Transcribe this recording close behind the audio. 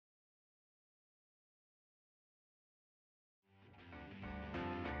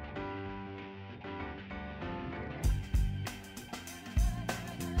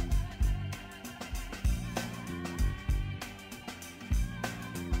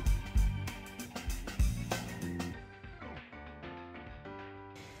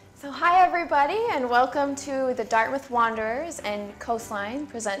Hi everybody, and welcome to the Dartmouth Wanderers and Coastline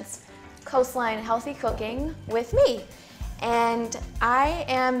presents Coastline Healthy Cooking with me. And I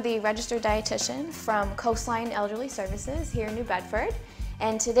am the registered dietitian from Coastline Elderly Services here in New Bedford.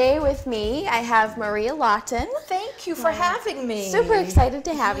 And today with me, I have Maria Lawton. Thank you for having me. Super excited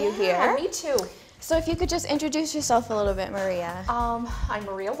to have you here. Me too. So if you could just introduce yourself a little bit, Maria. I'm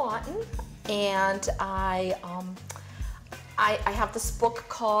Maria Lawton, and I have this book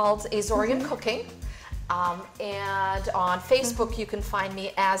called Azorean Cooking, and on Facebook you can find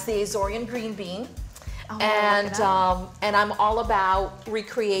me as the Azorean Greenbean, and I'm all about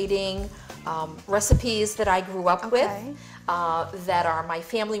recreating recipes that I grew up with, that are my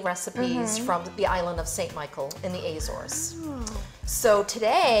family recipes from the island of St. Michael in the Azores. So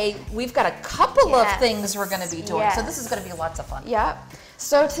today we've got a couple of things we're going to be doing, so this is going to be lots of fun. Yep.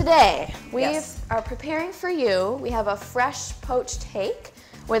 So today we are preparing for you. We have a fresh poached hake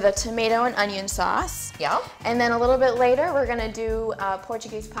with a tomato and onion sauce. Yeah. And then a little bit later we're going to do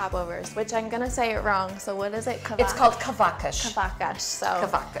Portuguese PopOvers, which I'm going to say it wrong. So what is it? It's called cavacas. Cavacas. So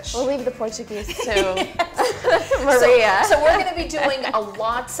cavacas. We'll leave the Portuguese to Maria. So we're going to be doing a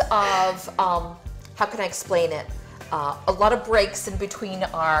lot of, how can I explain it? A lot of breaks in between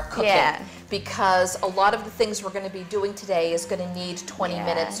our cooking, because a lot of the things we're going to be doing today is going to need 20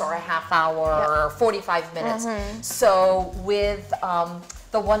 minutes or a half hour or 45 minutes. So with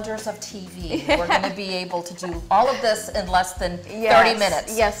the wonders of TV, we're going to be able to do all of this in less than 30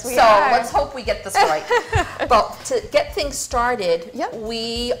 minutes. Yes, we are. So let's hope we get this right. But to get things started,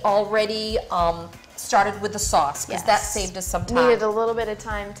 we already started with the sauce, because that saved us some time. Needed a little bit of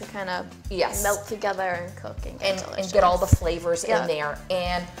time to kind of melt together and cook and get all the flavors in there.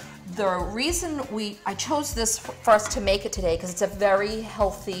 And the reason I chose this for us to make it today, because it's a very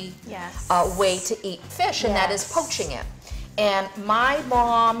healthy way to eat fish, and that is poaching it. And my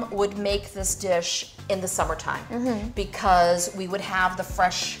mom would make this dish in the summertime, because we would have the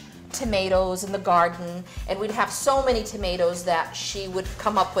fresh tomatoes in the garden, and we'd have so many tomatoes that she would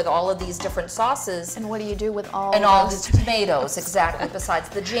come up with all of these different sauces. And what do you do with all these tomatoes? Exactly, besides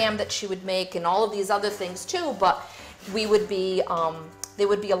the jam that she would make and all of these other things too. But we would be there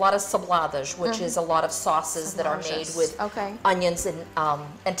would be a lot of sabladas, which is a lot of sauces that are made with onions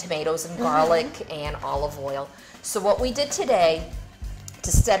and tomatoes and garlic and olive oil. So what we did today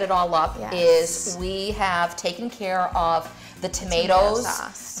to set it all up is we have taken care of the tomatoes,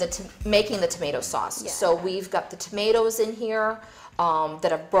 making the tomato sauce. So we've got the tomatoes in here that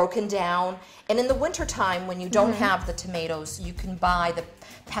have broken down. And in the wintertime, when you don't have the tomatoes, you can buy the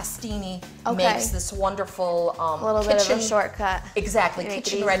pastini. Makes this wonderful little bit of a shortcut. Exactly,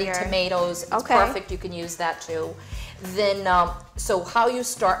 kitchen-ready tomatoes. It's perfect. You can use that too. Then, so how you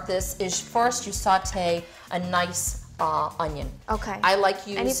start this is first you saute a nice onion. I like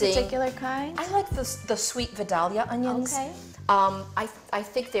using... Any particular kind? I like the sweet Vidalia onions. I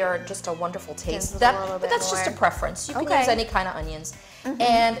think they're just a wonderful taste. But that's just a preference. You can use any kind of onions.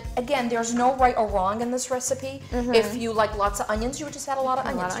 And again, there's no right or wrong in this recipe. If you like lots of onions, you would just add a lot of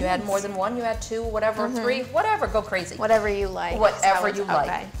onions. You add more than one, you add two, whatever, three, whatever, go crazy. Whatever you like. Whatever you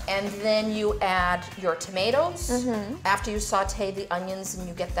like. And then you add your tomatoes. After you saute the onions and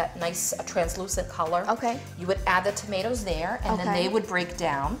you get that nice translucent color, you would add the tomatoes there, and then they would break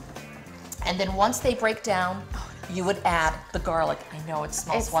down. And then once they break down, you would add the garlic. I know it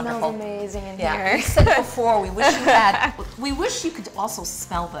smells wonderful. It smells amazing in here. We said before, we wish you could also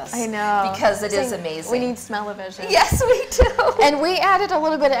smell this. I know. Because it is amazing. We need smell-o-vision. Yes, we do. And we added a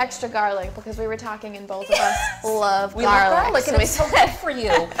little bit of extra garlic, because we were talking and both of us love garlic. We love garlic, and it's so good for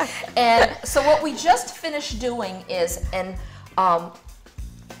you. And so what we just finished doing is,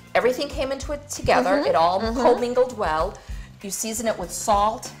 everything came into it together. It all commingled well. You season it with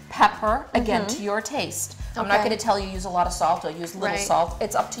salt, pepper, again, to your taste. I'm not going to tell you use a lot of salt or use little salt.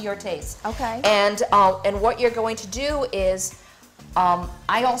 It's up to your taste. And what you're going to do is,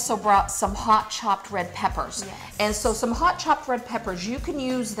 I also brought some hot chopped red peppers. And so some hot chopped red peppers, you can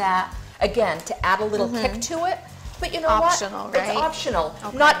use that, again, to add a little kick to it. But you know what? It's optional.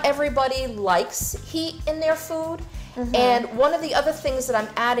 Not everybody likes heat in their food. And one of the other things that I'm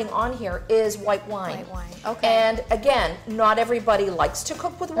adding on here is white wine. And again, not everybody likes to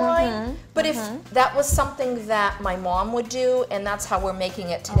cook with wine, but if that was something that my mom would do, and that's how we're making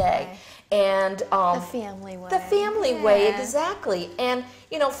it today. And the family way. The family way, exactly. And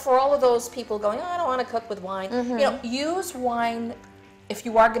you know, for all of those people going, oh, I don't want to cook with wine, you know, use wine. If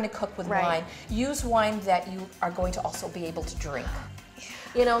you are going to cook with wine, use wine that you are going to also be able to drink.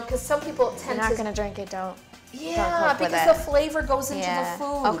 You know, because some people tend to... You're not going to drink it, don't. Yeah, because the flavor goes into the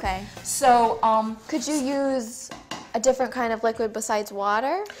food. Okay. So, could you use a different kind of liquid besides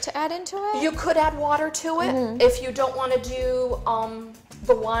water to add into it? You could add water to it if you don't want to do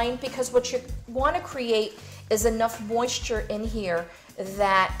the wine, because what you want to create is enough moisture in here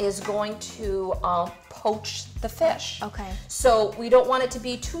that is going to poach the fish. Okay. So we don't want it to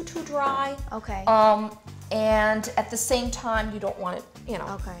be too dry. Okay. And at the same time, you don't want it, you know.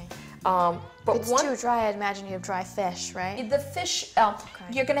 Okay. But if it's too dry, I'd imagine you have dry fish, right? The fish,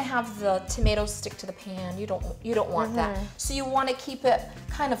 you're going to have the tomatoes stick to the pan. You don't want that. So you want to keep it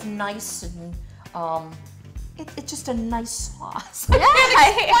kind of nice and it's just a nice sauce. Yeah,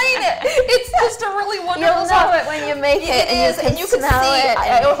 I can't explain it. It's just a really wonderful sauce. You'll know it when you make it. It is, and you can smell see. it.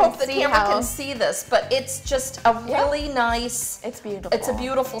 I hope the camera can see this, but it's just a really nice. It's beautiful. It's a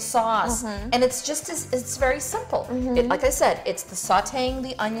beautiful sauce, and it's just it's very simple. Like I said, it's the sautéing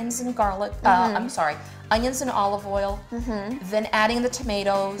the onions and garlic. I'm sorry, onions and olive oil. Then adding the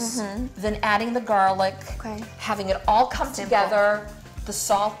tomatoes. Then adding the garlic. Okay. Having it all come together. The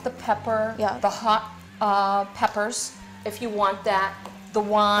salt, the pepper, the hot peppers, if you want that. The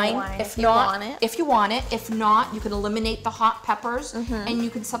wine, if you want it. If you want it. If not, you can eliminate the hot peppers and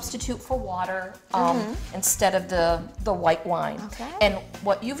you can substitute for water instead of the white wine. Okay. And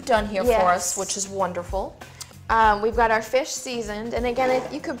what you've done here for us, which is wonderful. We've got our fish seasoned, and again,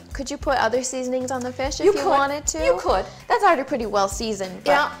 if you could you put other seasonings on the fish if you wanted to? You could. That's already pretty well seasoned.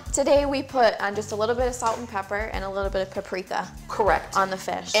 But today we put just a little bit of salt and pepper and a little bit of paprika. Correct. On the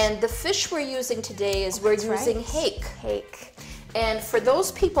fish. And the fish we're using today is we're using hake. Hake. And for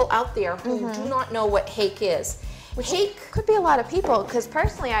those people out there who do not know what hake is, hake could be a lot of people, because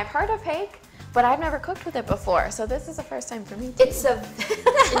personally I've heard of hake, but I've never cooked with it before, so this is the first time for me too. It's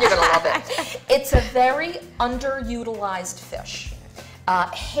you're gonna love it. It's a very underutilized fish.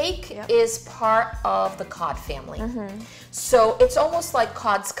 Hake is part of the cod family. So it's almost like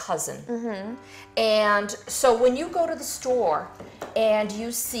cod's cousin. And so when you go to the store and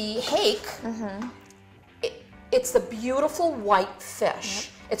you see hake, it's the beautiful white fish.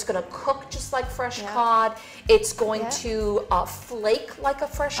 It's going to cook just like fresh cod. It's going to flake like a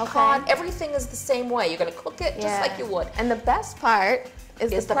fresh cod. Everything is the same way. You're going to cook it just like you would. And the best part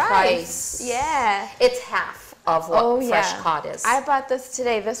is the price. Yeah. It's half of what fresh cod is. I bought this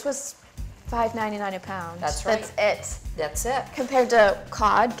today. This was $5.99 a pound. That's right. That's it. That's it. Compared to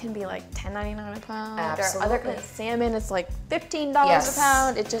cod, can be like $10.99 a pound. Absolutely. Or other kinds of salmon, it's like $15 a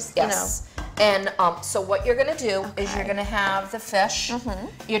pound. It just, you know. And so what you're going to do is you're going to have the fish.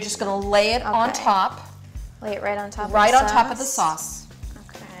 You're just going to lay it on top. Lay it right on top of the sauce. Right on top of the sauce.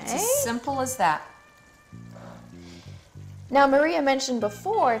 Okay. It's as simple as that. Now, Maria mentioned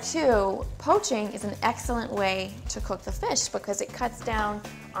before, too, poaching is an excellent way to cook the fish because it cuts down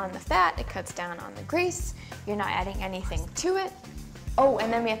on the fat, it cuts down on the grease. You're not adding anything to it. Oh,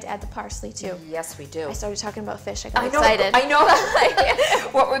 and then we have to add the parsley, too. Yes, we do. I started talking about fish. I got excited. I know that.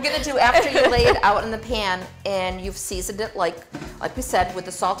 What we're going to do after you lay it out in the pan and you've seasoned it, like we said, with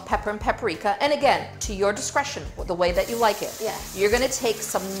the salt, pepper, and paprika, and again, to your discretion, the way that you like it. Yes. You're going to take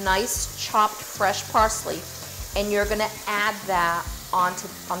some nice chopped fresh parsley and you're going to add that on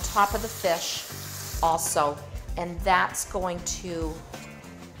top of the fish also. And that's going to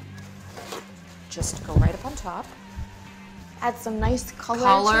just go right up on top. Add some nice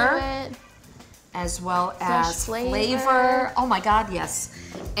color to it. As well as flavor. Oh my God, yes.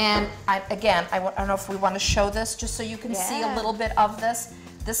 And I don't know if we want to show this just so you can see a little bit of this.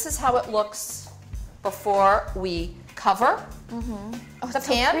 This is how it looks before we cover the pan.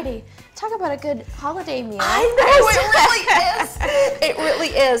 So pretty. Talk about a good holiday meal. I know, it really is. It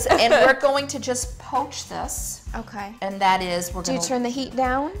really is. And we're going to just poach this. Okay. And that is, we're going to... Do you turn the heat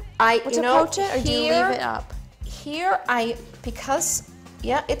down to poach it, or do you leave it up? Here, because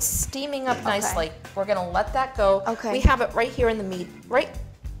it's steaming up nicely. We're going to let that go. Okay. We have it right here in the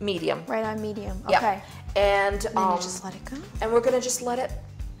medium. Right on medium. Yep. Okay. And then you just let it go. And we're going to just let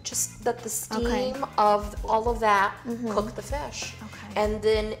the steam of all of that cook the fish. Okay. And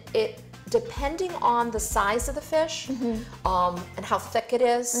then depending on the size of the fish and how thick it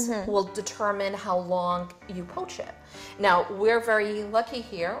is, will determine how long you poach it. Now, we're very lucky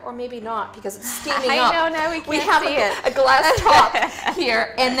here, or maybe not, because it's steaming up. I know, now we can't see it. We have a glass top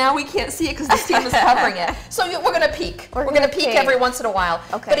here, and now we can't see it because the steam is covering it. So we're going to peek. We're going to peek every once in a while.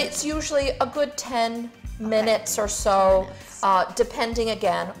 Okay. But it's usually a good 10 minutes or so, depending,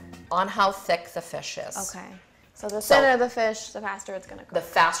 again, on how thick the fish is. Okay. So the thinner the fish, the faster it's going to cook. The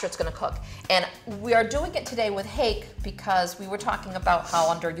faster it's going to cook. And we are doing it today with Hake because we were talking about how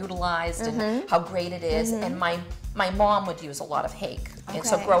underutilized and how great it is. And my mom would use a lot of Hake. And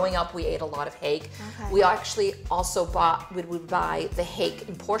so growing up, we ate a lot of Hake. We actually also we would buy the Hake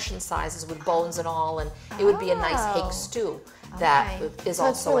in portion sizes with bones and all, and it would be a nice Hake stew that is so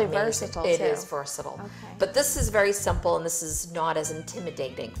also really amazing. Versatile It too. is versatile. But this is very simple, and this is not as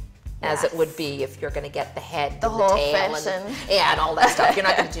intimidating as it would be if you're going to get the head, the whole tail, fish and all that stuff. You're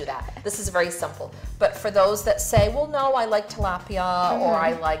not going to do that. This is very simple. But for those that say, well, no, I like tilapia, or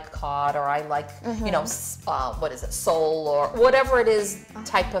I like cod, or I like, you know, what is it, sole, or whatever it is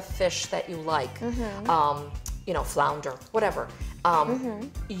type of fish that you like, you know, flounder, whatever,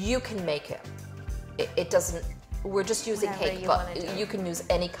 you can make it. It doesn't, we're just using Hake, but you can use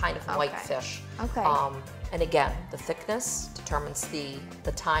any kind of white fish. And again, the thickness determines the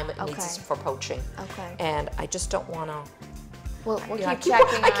time it needs for poaching. And I just don't want to. We'll keep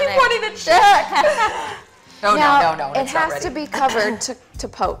checking. I keep wanting to check. No. It has to be covered to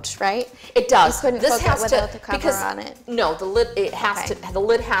poach, right? It does. You couldn't cook it without the cover on it. No, the lid the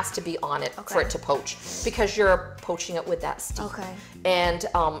lid has to be on it for it to poach because you're poaching it with that steam. And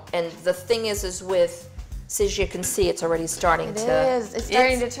the thing is with. So as you can see, it's already starting It's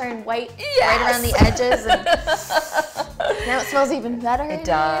starting to turn white right around the edges. And now it smells even better. It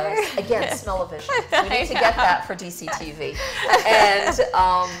does. Again, smell-o-vision. We need to get that for DCTV. And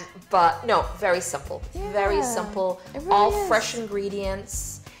but no, very simple. Very simple. All fresh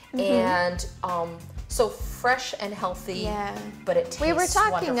ingredients and so fresh and healthy. But it tastes We were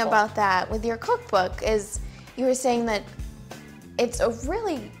talking wonderful. about that with your cookbook. Is you were saying that it's a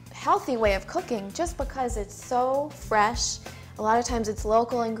really healthy way of cooking just because it's so fresh. A lot of times it's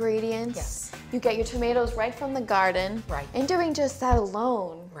local ingredients. You get your tomatoes right from the garden. And doing just that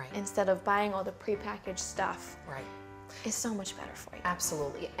alone instead of buying all the prepackaged stuff is so much better for you.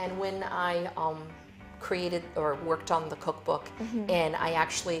 Absolutely. And when I created or worked on the cookbook and I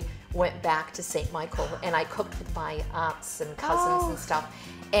actually went back to St. Michael and I cooked with my aunts and cousins and stuff.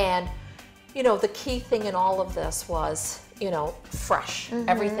 And you know, the key thing in all of this was, you know, fresh.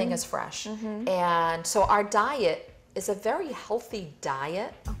 Everything is fresh. And so our diet is a very healthy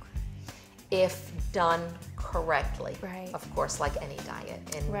diet if done correctly. Of course, like any diet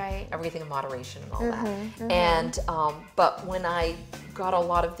and everything in moderation and all that. And but when I got a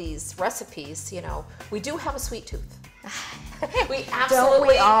lot of these recipes, you know, we do have a sweet tooth. We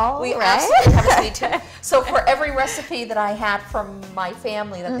absolutely absolutely have a sweet tooth. So for every recipe that I had from my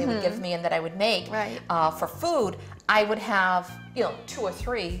family that they would give me and that I would make for food, I would have, you know, 2 or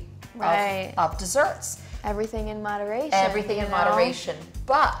 3 of desserts. Everything in moderation. Everything in moderation.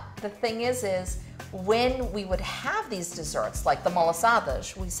 But the thing is when we would have these desserts, like the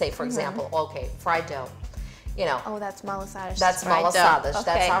malasadas, we say, for example, okay, fried dough, you know. Oh, that's malasadas. That's malasadas.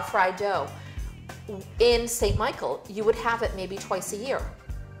 That's our fried dough. In St. Michael, you would have it maybe twice a year.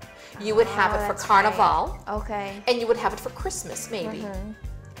 You would have it for Carnival. And you would have it for Christmas, maybe.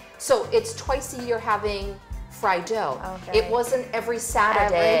 So it's twice a year having fried dough. It wasn't every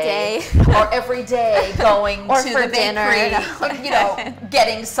Saturday or every day going to the bakery, you know,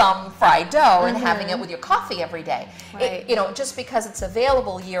 getting some fried dough and having it with your coffee every day. It, you know, just because it's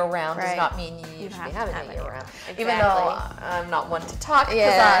available year round does not mean you should be having it year round. Even though I'm not one to talk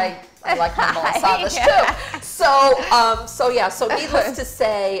because I like my malasadas too. So needless to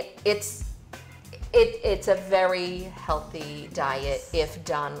say, it's a very healthy diet if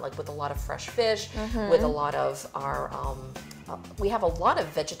done like with a lot of fresh fish, with a lot of our we have a lot of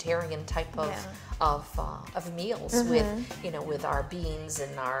vegetarian type of meals with, you know, with our beans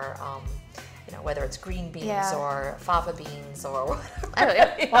and our you know, whether it's green beans or fava beans or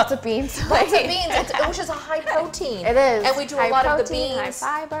whatever. Lots of beans. Lots of beans, which is a high protein. It is. And we do high a lot protein, of the beans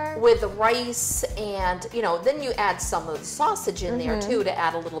high fiber. with the rice, and you know, then you add some of the sausage in there too to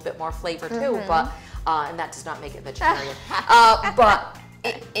add a little bit more flavor too. But and that does not make it vegetarian. But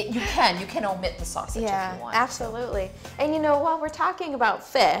you can omit the sausage if you want. Absolutely. And you know, while we're talking about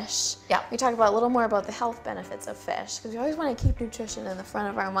fish, we talk about a little more about the health benefits of fish because we always want to keep nutrition in the front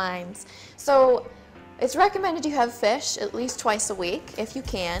of our minds. So it's recommended you have fish at least twice a week if you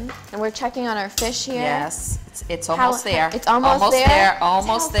can. And we're checking on our fish here. Yes, it's almost there. It's almost there.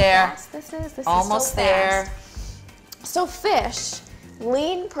 Almost there. This is almost so there. Fast. So fish,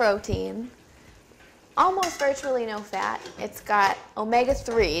 lean protein. Almost virtually no fat. It's got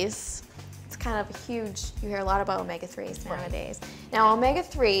omega-3s. It's kind of a huge, you hear a lot about omega-3s nowadays. Now,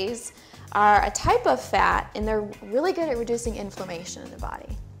 omega-3s are a type of fat, and they're really good at reducing inflammation in the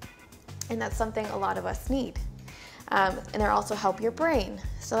body. And that's something a lot of us need. And they also help your brain.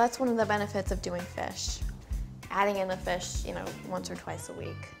 So that's one of the benefits of doing fish. adding in the fish, you know, once or twice a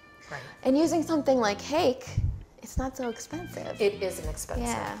week. Right. And using something like Hake, it's not so expensive. It isn't expensive.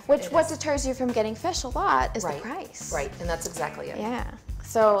 Yeah. What deters you from getting fish a lot is the price. Right, and that's exactly it. Yeah.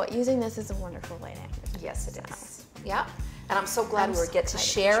 So using this is a wonderful way to add it. Yes, it is. Yeah. And I'm so glad we get to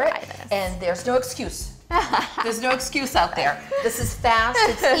share it. And there's no excuse. There's no excuse out there. This is fast.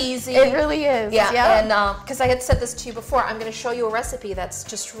 It's easy. It really is. Yeah. And because I had said this to you before, I'm going to show you a recipe that's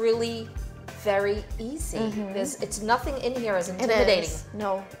just really very easy. It's nothing in here is intimidating. It is.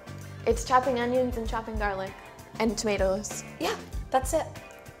 No. It's chopping onions and chopping garlic and tomatoes. Yeah, that's it.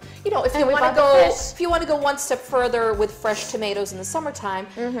 You know, if you want to go one step further with fresh tomatoes in the summertime,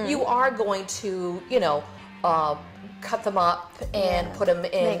 you are going to, you know, cut them up and put them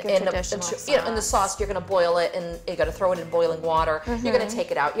in the sauce. You're going to boil it, and you're going to throw it in boiling water. You're going to take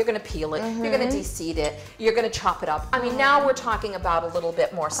it out. You're going to peel it. You're going to de-seed it. You're going to chop it up. I mean, now we're talking about a little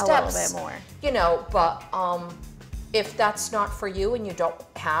bit more steps. A little bit more. You know, but if that's not for you and you don't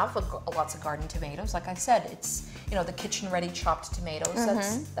have lots of garden tomatoes, like I said, it's, you know, the kitchen-ready chopped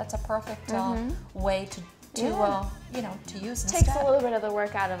tomatoes. That's a perfect way to you know, to use instead. Takes a little bit of the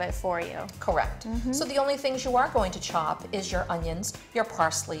work out of it for you. Correct. So the only things you are going to chop is your onions, your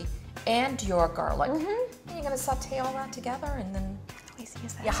parsley, and your garlic. And you're going to saute all that together, and then how easy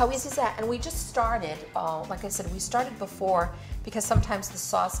is that? Yeah, how easy is that? And we just started, like I said, we started before because sometimes the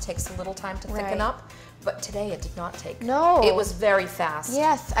sauce takes a little time to thicken up. But today it did not take. No. It was very fast.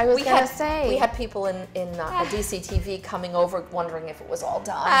 Yes, I was going to say. We had people in DCTV coming over wondering if it was all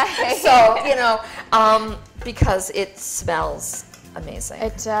done. So, you know, because it smells amazing.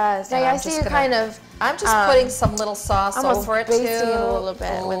 It does. Now, I see you kind of. I'm just putting some little sauce over it too. It a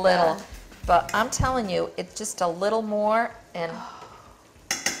little bit. But I'm telling you, it's just a little more and.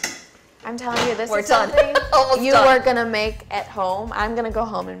 I'm telling you, this is something you are going to make at home. I'm going to go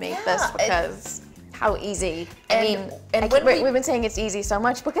home and make this because how easy. We've been saying it's easy so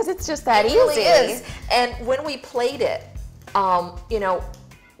much because it's just that easy. It really is. And when we played it, you know,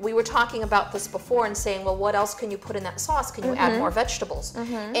 we were talking about this before and saying, well, what else can you put in that sauce? Can you add more vegetables?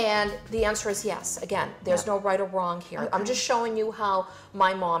 And the answer is yes. Again, there's no right or wrong here. I'm just showing you how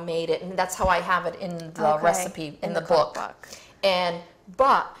my mom made it, and that's how I have it in the recipe in the book.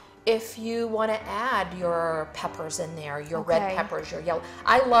 But if you want to add your peppers in there, your red peppers, your yellow.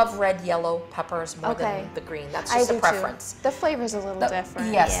 I love red, yellow peppers more than the green. That's just a preference. The flavor's a little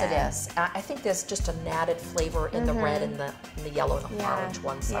different. Yes, it is. I think there's just an added flavor in the red and the yellow and the orange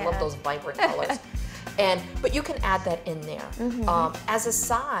ones. I love those vibrant colors. But you can add that in there. As a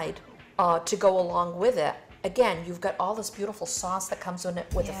side to go along with it, again, you've got all this beautiful sauce that comes in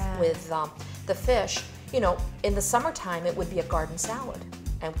it with the fish. You know, in the summertime, it would be a garden salad.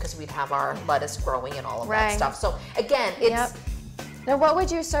 And because we'd have our lettuce growing and all of that stuff. So again, it's now what would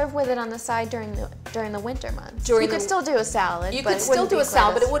you serve with it on the side during the winter months? You could still do a salad. You could still do a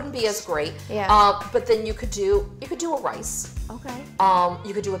salad, but it wouldn't be as great. But then you could do a rice. Okay.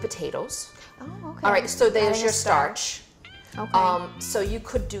 You could do a potatoes. Oh, okay. All right. So there's your starch. Okay. So you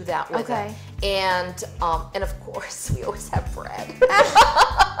could do that with it. And of course we always have bread.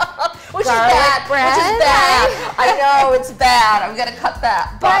 Which is bad. I know, it's bad. I'm going to cut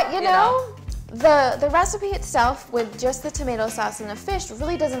that. But you know, the recipe itself with just the tomato sauce and the fish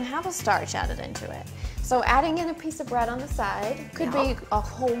really doesn't have a starch added into it. So adding in a piece of bread on the side could be a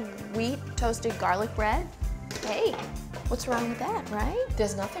whole wheat toasted garlic bread. Hey, what's wrong with that, right?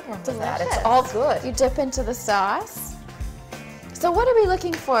 There's nothing wrong with that. It's all good. You dip into the sauce. So what are we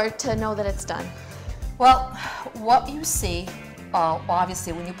looking for to know that it's done? Well, what you see,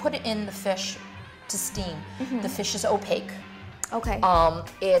 obviously, when you put it in the fish to steam, the fish is opaque. Okay.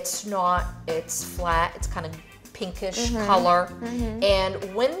 It's flat, it's kind of pinkish color. And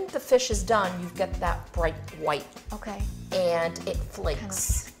when the fish is done, you get that bright white. Okay. And it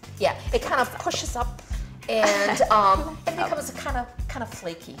flakes. It kind of pushes up and it becomes kind of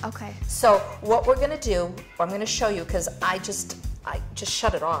flaky. Okay. So what we're gonna do, I'm gonna show you because I just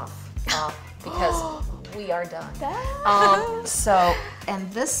shut it off because we are done.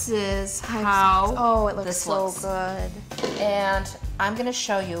 And this is how it looks so good. And I'm gonna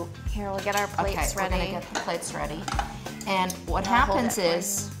show you. Here, we'll get our plates ready. We're gonna get the plates ready. And what happens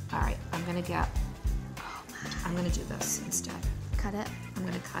is, all right, I'm gonna do this instead. Cut it. I'm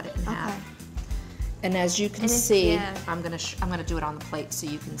gonna cut it in half. And as you can see, I'm gonna do it on the plate so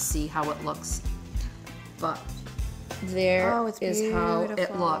you can see how it looks. But there is how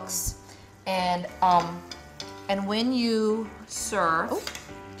it looks. And when you serve,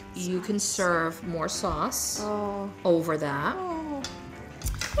 you can serve more sauce over that.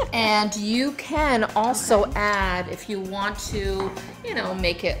 And you can also add, if you want to, you know,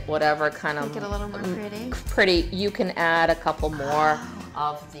 make it whatever kind of... Make it a little more pretty. Pretty. You can add a couple more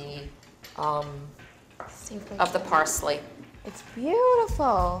of the parsley. It's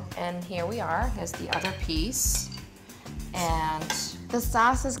beautiful. And here we are. Here's the other piece. And the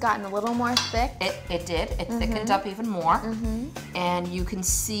sauce has gotten a little more thick. It did. It thickened up even more. And you can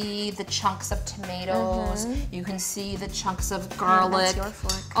see the chunks of tomatoes. You can see the chunks of garlic. That's your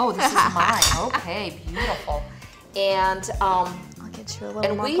fork. Oh, this is mine. Okay, beautiful. And I'll get you a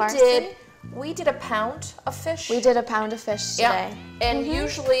little more parsley. We did a pound of fish. We did a pound of fish today. Yeah. And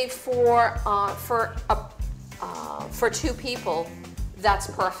usually for 2 people, that's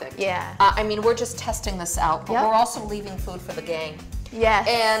perfect. Yeah. I mean, we're just testing this out, but we're also leaving food for the gang. Yes.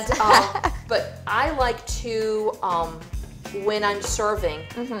 And but I like to, when I'm serving,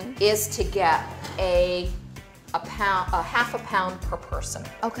 is to get a half a pound per person.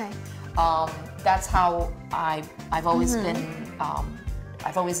 Okay. That's how I've always been.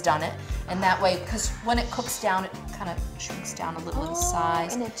 I've always done it, and that way, because when it cooks down, it kind of shrinks down a little in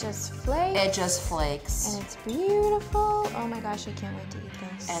size. And it just flakes. It just flakes. And it's beautiful. Oh my gosh, I can't wait to eat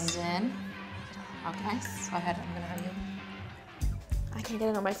this. And then, okay, go ahead. I'm gonna have you. I can't get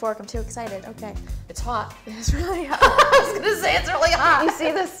it on my fork. I'm too excited. Okay. It's hot. It's really hot. I was gonna say it's really hot. You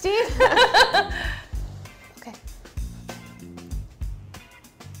see the steam? Okay.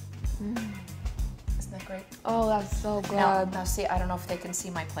 Isn't that great? Oh, that's so good. Now see, I don't know if they can see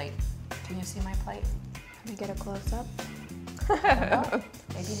my plate. Can you see my plate? Let me get a close up.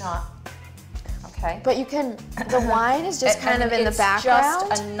 Maybe not. Okay. But you can, the wine is just kind of in the background.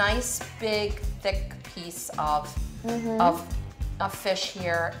 It's just a nice, big, thick piece of fish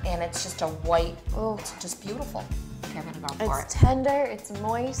here, and it's just a white, it's just beautiful. Okay, I'm gonna go for it. It's tender, it's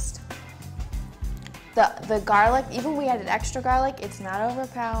moist. The garlic, even we added extra garlic, it's not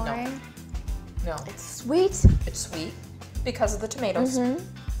overpowering. No. It's sweet. It's sweet because of the tomatoes.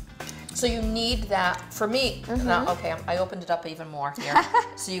 So you need that, for me, now, okay, I opened it up even more here,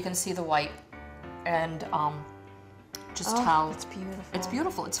 so you can see the white, and just how it's beautiful. It's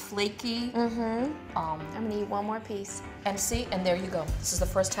beautiful. It's flaky. I'm gonna eat one more piece. And see, and there you go. This is the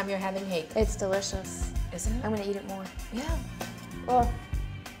first time you're having hake. It's delicious, isn't it? I'm gonna eat it more. Yeah. Oh,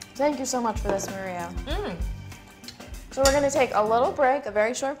 thank you so much for this, Maria. So we're gonna take a little break, a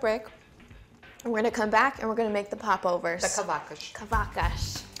very short break. And we're gonna come back and we're gonna make the popovers. The cavacash.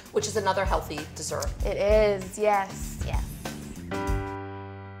 Cavacash. Which is another healthy dessert. It is, yes, yes.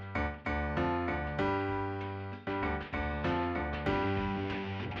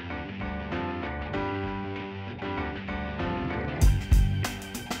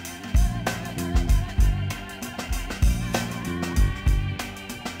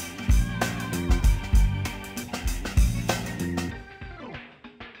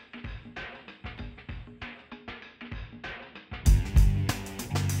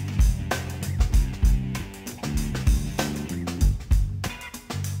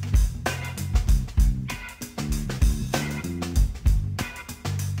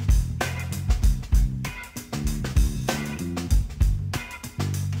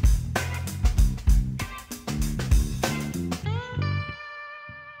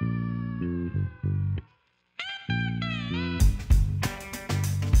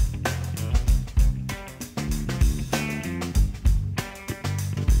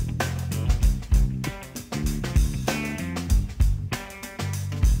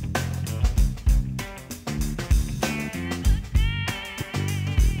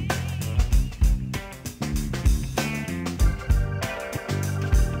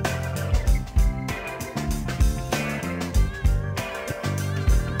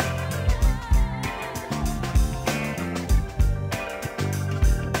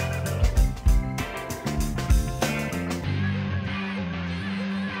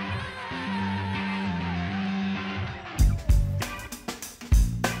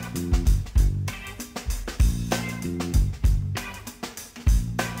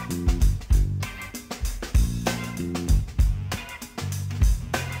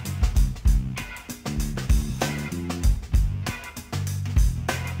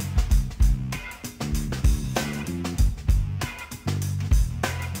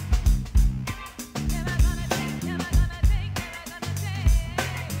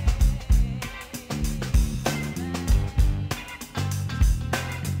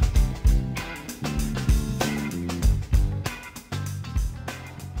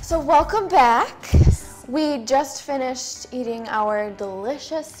 So welcome back. We just finished eating our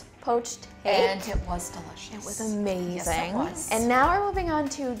delicious poached hake. And it was delicious. It was amazing. Yes, it was. And now we're moving on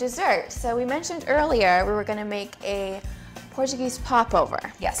to dessert. So we mentioned earlier we were going to make a Portuguese popover.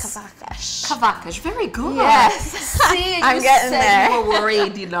 Yes. Cavacas. Cavacas. Very good. Yes. See, I'm you getting said there. you were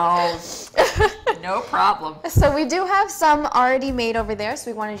worried, you know. No problem. So we do have some already made over there,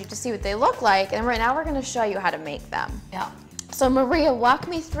 so we wanted you to see what they look like, and right now we're going to show you how to make them. Yeah. So Maria, walk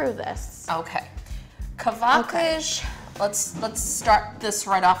me through this. Okay. Cavacas, let's start this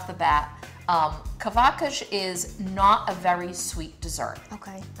right off the bat. Cavacas is not a very sweet dessert.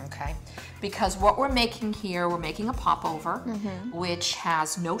 Okay. Okay. Because what we're making here, we're making a popover, which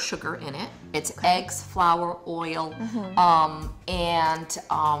has no sugar in it. It's eggs, flour, oil, and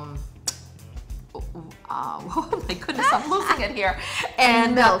oh my goodness, I'm losing it here.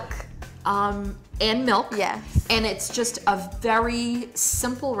 And milk. And milk. Yes. And it's just a very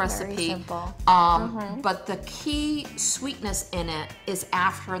simple recipe. Very simple. But the key sweetness in it is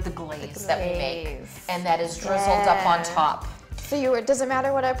after the glaze that we make. And that is drizzled up on top. So does it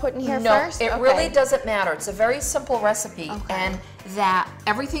matter what I put in here first? No, it really doesn't matter. It's a very simple recipe, and that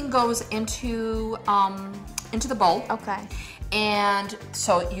everything goes into the bowl. Okay. And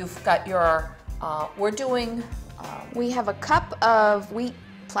so you've got your, we're doing. We have a cup of wheat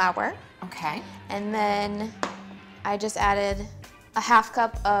flour. Okay. And then I just added a half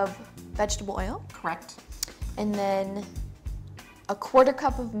cup of vegetable oil. Correct. And then a quarter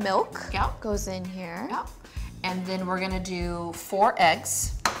cup of milk goes in here. Yep. And then we're gonna do 4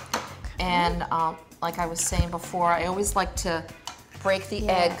 eggs. And like I was saying before, I always like to break the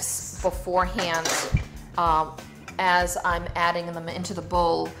eggs beforehand as I'm adding them into the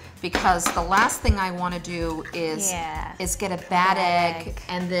bowl, because the last thing I want to do is get a bad egg,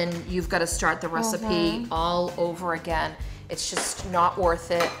 and then you've got to start the recipe all over again. It's just not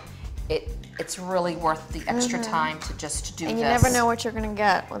worth it. It's really worth the extra time to just do this. And you never know what you're gonna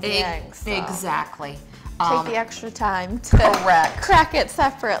get with the eggs. So. Exactly. Take the extra time to crack it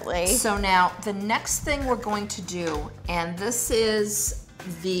separately. So now the next thing we're going to do, and this is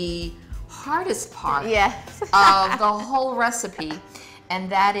the hardest part of the whole recipe, and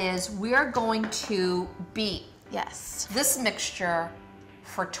that is we're going to beat this mixture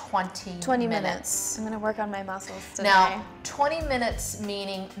for 20 minutes. I'm going to work on my muscles today. Now, 20 minutes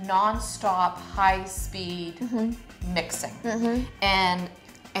meaning non-stop, high-speed mixing. And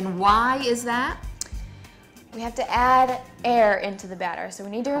why is that? We have to add air into the batter, so we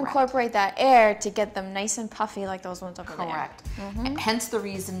need to incorporate that air to get them nice and puffy like those ones over there. Correct. Hence the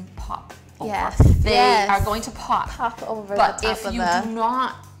reason pop over. Yes. They are going to pop. Pop over but the top of if you do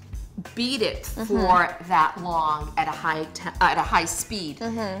not beat it for that long at a high speed,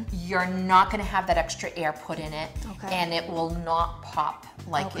 you're not going to have that extra air put in it, and it will not pop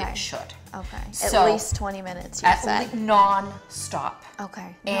like it should. Okay. So, at least 20 minutes, you said. Non-stop.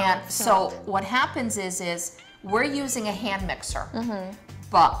 Okay. And so what happens is we're using a hand mixer,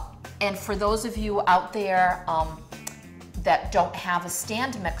 and for those of you out there that don't have a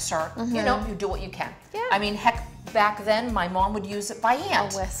stand mixer, you know, you do what you can. Yeah. I mean, heck, back then my mom would use it by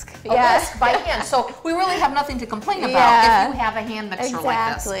hand. A whisk. A whisk by hand. So we really have nothing to complain about if you have a hand mixer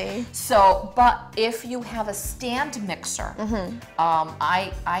like this. So, but if you have a stand mixer,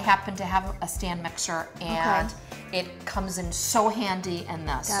 I happen to have a stand mixer, and it comes in so handy in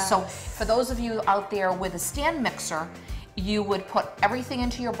this. So for those of you out there with a stand mixer, you would put everything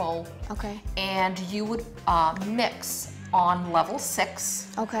into your bowl, and you would mix on level 6,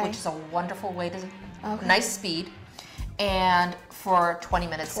 which is a wonderful way to, nice speed, and for 20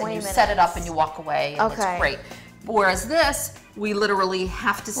 minutes, and you set it up and you walk away, and it's great. Whereas this, we literally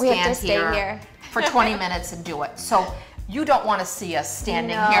have to stand here for 20 minutes and do it. So you don't want to see us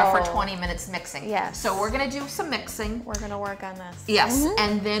standing here for 20 minutes mixing. Yes. So we're going to do some mixing. We're going to work on this. Yes,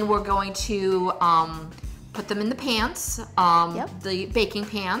 and then we're going to put them in the pans, the baking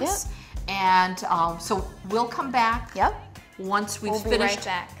pans, and so we'll come back once we've finished. We'll be right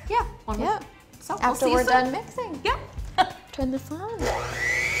back. Yeah. So after we're done mixing. Yeah. Turn this on.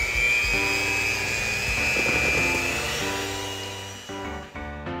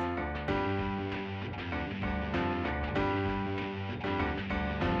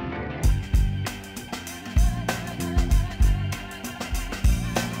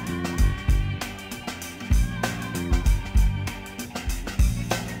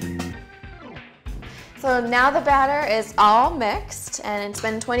 So now the batter is all mixed, and it's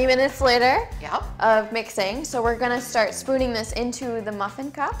been 20 minutes later of mixing. So we're gonna start spooning this into the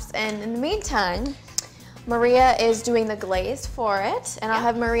muffin cups, and in the meantime, Maria is doing the glaze for it, and I'll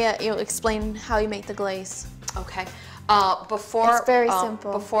have Maria explain how you make the glaze. Okay. Before it's very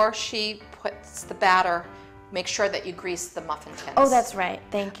simple. Before she puts the batter, make sure that you grease the muffin tins. Oh, that's right.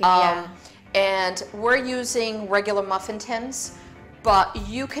 Thank you. And we're using regular muffin tins, but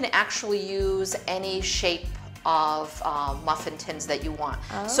you can actually use any shape muffin tins that you want.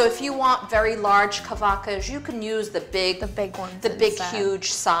 So if you want very large cavacas, you can use the big ones, the big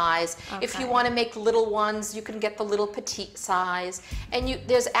huge size. If you want to make little ones, you can get the little petite size. And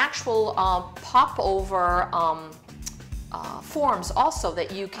there's actual popover forms also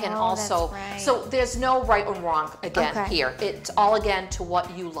that you can also. That's right. So there's no right or wrong again here. It's all again to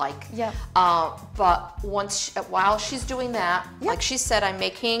what you like. Yep. But while she's doing that, like she said, I'm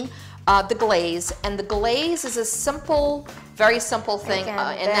making the glaze, and the glaze is a simple, very simple thing, Again,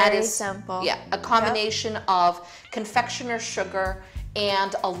 and that is simple. Yeah, a combination of confectioner's sugar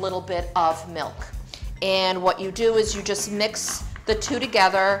and a little bit of milk. And what you do is you just mix the two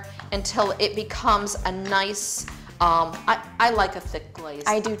together until it becomes a nice. I like a thick glaze.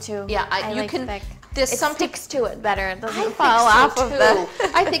 I do too. Yeah, I you like can. thick. There's It sticks to it better. It doesn't fall fall off of the.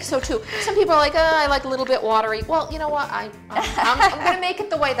 I think so too. Some people are like, I like a little bit watery. Well, you know what? I'm going to make it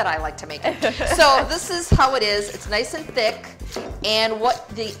the way that I like to make it. So this is how it is. It's nice and thick. And what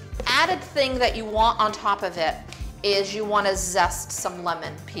the added thing that you want on top of it is you want to zest some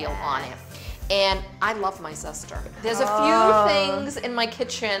lemon peel on it. And I love my zester. There's a few things in my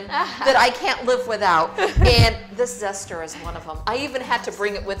kitchen that I can't live without, and this zester is one of them. I even had to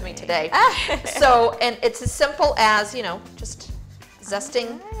bring it with me today. So, and it's as simple as, just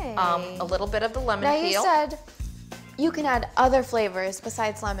zesting a little bit of the lemon peel. Now you said you can add other flavors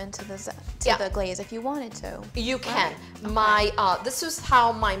besides lemon to the glaze if you wanted to. You can. This is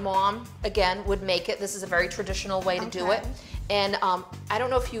how my mom, again, would make it. This is a very traditional way to do it. And I don't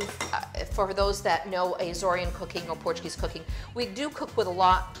know if for those that know Azorean cooking or Portuguese cooking, we do cook with a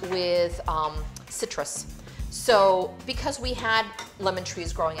lot with citrus. So because we had lemon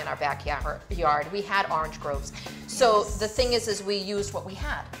trees growing in our backyard, we had orange groves. So the thing is we used what we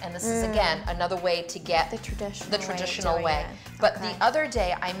had. And this is, again, another way to get the traditional way. But the other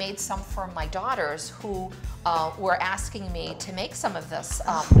day I made some for my daughters who were asking me to make some of this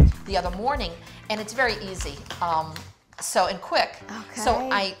the other morning. And it's very easy. And quick. Okay. So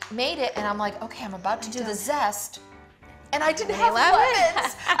I made it, and I'm like, okay, I'm about to do the zest, and I didn't have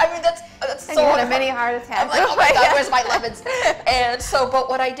lemons. I mean, that's so. You had a mini heart attack. I'm like, oh my God, where's my lemons? And so, but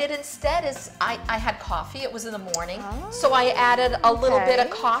what I did instead is I had coffee. It was in the morning, so I added a little bit of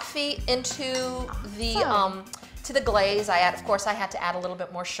coffee into the to the glaze. Of course, I had to add a little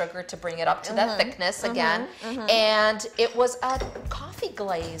bit more sugar to bring it up to that thickness again. And it was a coffee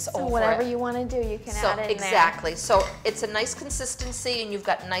glaze over it. Whatever you want to do, you can add it in exactly. So it's a nice consistency, and you've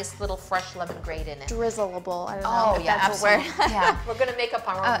got nice little fresh lemon grate in it. Drizzleable. I don't know if that's absolutely. a word. Yeah, we're going to make up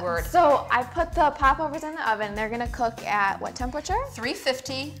our own word. So I put the popovers in the oven. They're going to cook at what temperature?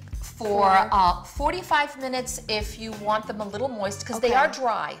 350 for 45 minutes if you want them a little moist, because they are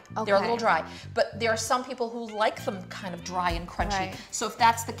dry. They're a little dry. But there are some people who like them kind of dry and crunchy. So if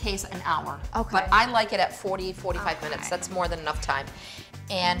that's the case, an hour. But I like it at 45 minutes. That's more than enough time.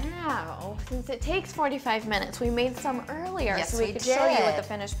 And now, since it takes 45 minutes, we made some earlier so we could did. show you with the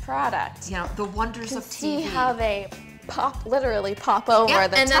finished product. The wonders of TV. See how they literally pop over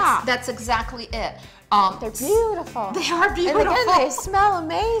the top. That's exactly it. They're beautiful. They are beautiful. And again, they smell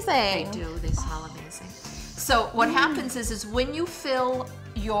amazing. They do. They smell amazing. So what happens is when you fill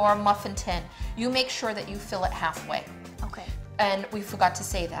your muffin tin, you make sure that you fill it halfway. Okay. And we forgot to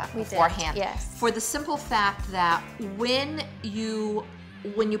say that beforehand. Yes. For the simple fact that when you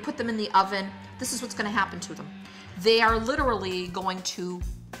put them in the oven, this is what's going to happen to them. They are literally going to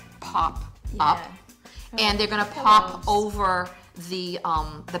pop up, and they're going to pop over the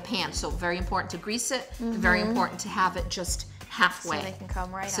pan. So very important to grease it. Very important to have it just halfway. So they can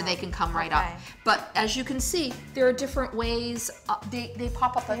come right up. So they can come right up. But as you can see, there are different ways. They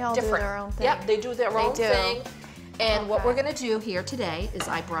pop up They all different. do their own thing. Yep, they do their own thing. And what we're going to do here today is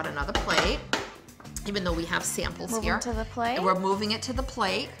I brought another plate, even though we have samples here. To the plate. And we're moving it to the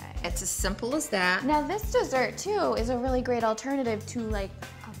plate. It's as simple as that. Now this dessert too is a really great alternative to like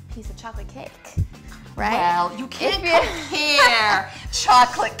a piece of chocolate cake. Right? Well, you can't compare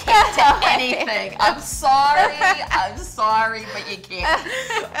chocolate cake to anything. I'm sorry, but you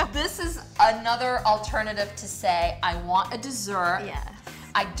can't. This is another alternative to say, I want a dessert. Yes.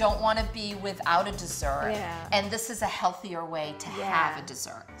 I don't want to be without a dessert. Yeah. And this is a healthier way to have a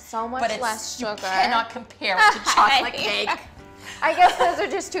dessert. So much less sugar. You cannot compare it to chocolate cake. I guess those are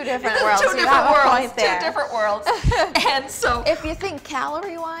just two different worlds. Two different worlds. And so, if you think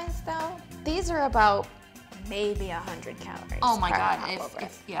calorie-wise, though, these are about maybe 100 calories. Oh my per God! popover.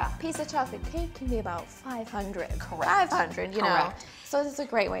 Yeah. Piece of chocolate cake can be about 500. Correct. 500, you know. So this is a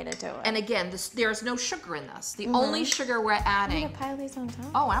great way to do it. And again, there's no sugar in this. The only sugar we're adding. You need to pile these on top.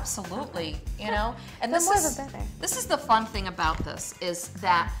 Oh, absolutely. You know, and this is the fun thing about this is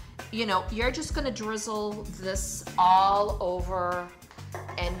that you're just going to drizzle this all over,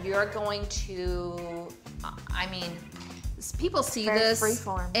 and you're going to. I mean, people see this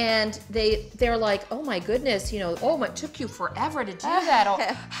freeform. And they're like, oh my goodness, oh, it took you forever to do that. Or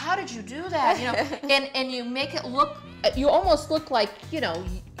how did you do that? And you make it look. You almost look like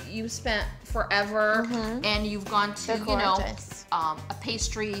you spent forever and you've gone to a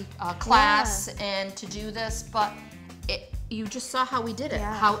pastry class and to do this, but you just saw how we did it,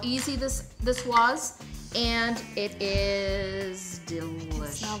 how easy this was, and it is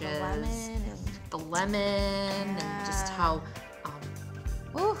delicious. You can smell the lemon and just how.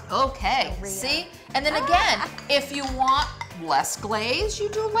 Okay, see, and then again, if you want less glaze, you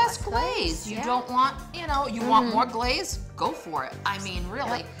do less glaze. You don't want, you want more glaze, go for it. I mean,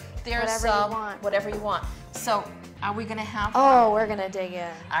 really, there's whatever you want. So, are we gonna have? Oh, we're gonna dig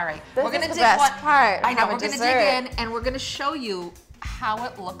in. All right, we're gonna dig the best part. I know we're gonna dig in, and we're gonna show you how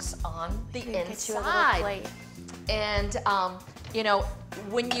it looks on the inside. And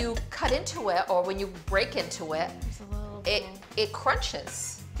when you cut into it or when you break into it, it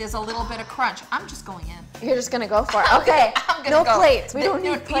crunches. There's a little bit of crunch. I'm just going in. You're just gonna go for it. Okay. No plates. We don't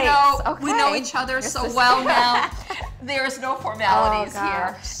need plates. We know each other so well now. There's no formalities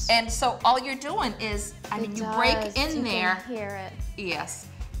here. And so all you're doing is, you break in there. You can hear it. Yes.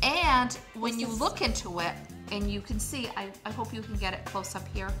 And when you look into it, and you can see, I hope you can get it close up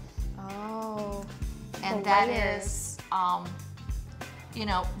here. Oh. And that is, how.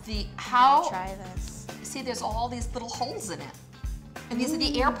 Try this. See, there's all these little holes in it. And these are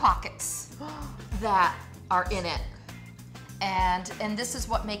the air pockets that are in it. And this is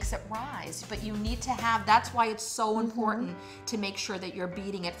what makes it rise. But you need to have, that's why it's so important to make sure that you're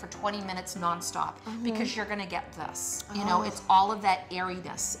beating it for 20 minutes nonstop, because you're gonna get this. It's all of that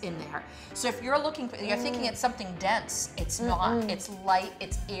airiness in there. So if you're looking for, you're thinking it's something dense, it's not. It's light,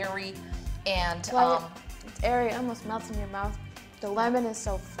 it's airy, and it's airy, it almost melts in your mouth. The lemon is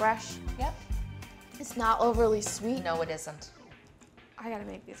so fresh. Yep. It's not overly sweet. No, it isn't. I gotta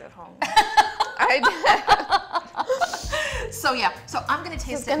make these at home. So I'm gonna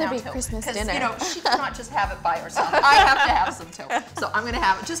taste it now too. It's gonna be Christmas dinner. She cannot just have it by herself. I have to have some too. So I'm gonna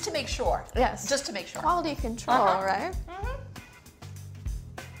have it just to make sure. Yes. Just to make sure. Quality control, right?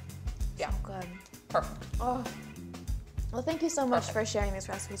 Yeah. So good. Perfect. Oh. Well, thank you so much for sharing these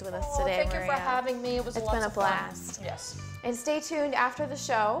recipes with us today, Thank you for having me. It's been a blast. Yes. And stay tuned after the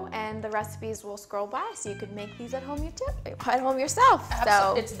show, and the recipes will scroll by, so you can make these at home yourself.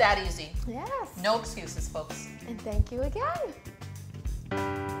 Absolutely. It's that easy. Yes. No excuses, folks. And thank you again.